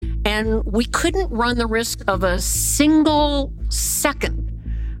And we couldn't run the risk of a single second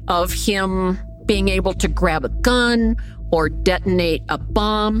of him being able to grab a gun or detonate a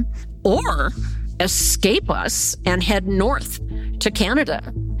bomb or escape us and head north to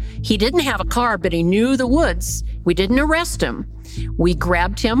Canada. He didn't have a car, but he knew the woods. We didn't arrest him. We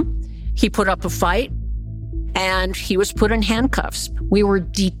grabbed him. He put up a fight, and he was put in handcuffs. We were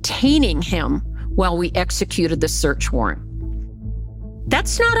detaining him while we executed the search warrant.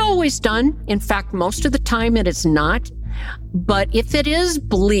 That's not always done. In fact, most of the time it is not. But if it is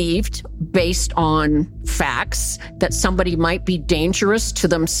believed, based on facts, that somebody might be dangerous to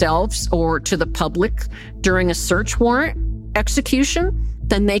themselves or to the public during a search warrant execution,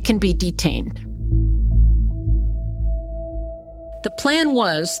 then they can be detained. The plan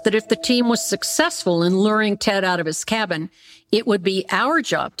was that if the team was successful in luring Ted out of his cabin, it would be our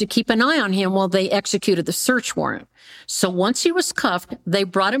job to keep an eye on him while they executed the search warrant. So once he was cuffed, they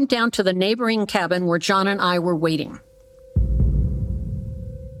brought him down to the neighboring cabin where John and I were waiting.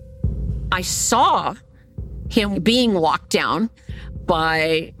 I saw him being walked down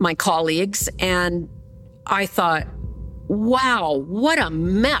by my colleagues, and I thought, wow, what a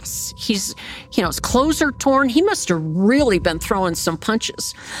mess. His clothes are torn. He must have really been throwing some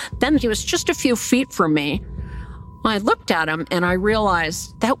punches. Then he was just a few feet from me. I looked at him and I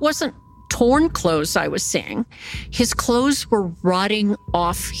realized that wasn't torn clothes I was seeing. His clothes were rotting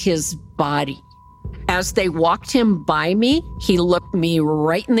off his body. As they walked him by me, he looked me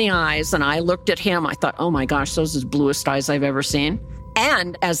right in the eyes, and I looked at him. I thought, oh my gosh, those are the bluest eyes I've ever seen.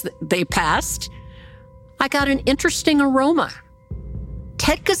 And as they passed, I got an interesting aroma.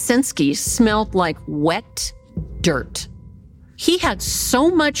 Ted Kaczynski smelled like wet dirt. He had so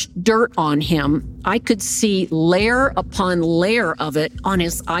much dirt on him, I could see layer upon layer of it on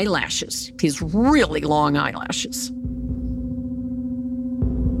his eyelashes, his really long eyelashes.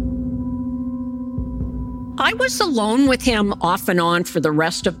 I was alone with him off and on for the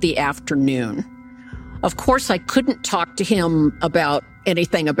rest of the afternoon. Of course, I couldn't talk to him about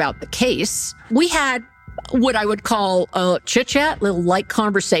anything about the case. We had what I would call a chit-chat, little light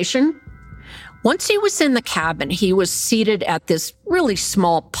conversation. Once he was in the cabin, he was seated at this really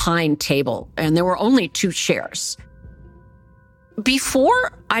small pine table, and there were only 2 chairs.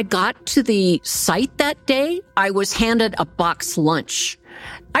 Before I got to the site that day, I was handed a box lunch.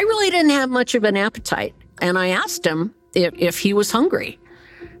 I really didn't have much of an appetite, and I asked him if he was hungry.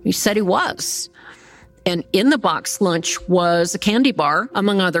 He said he was. And in the box lunch was a candy bar,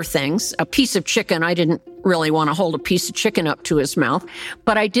 among other things, a piece of chicken. I didn't really want to hold a piece of chicken up to his mouth,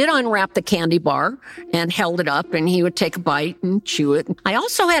 but I did unwrap the candy bar and held it up, and he would take a bite and chew it. I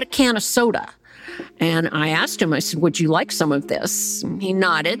also had a can of soda, and I asked him, I said, would you like some of this? And he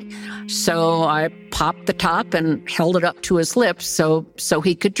nodded. So I popped the top and held it up to his lips so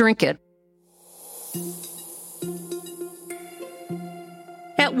he could drink it.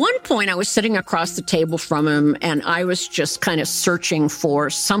 At one point, I was sitting across the table from him, and I was just kind of searching for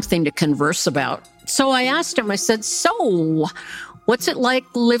something to converse about. So I asked him, I said, so what's it like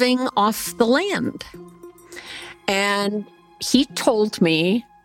living off the land? And he told me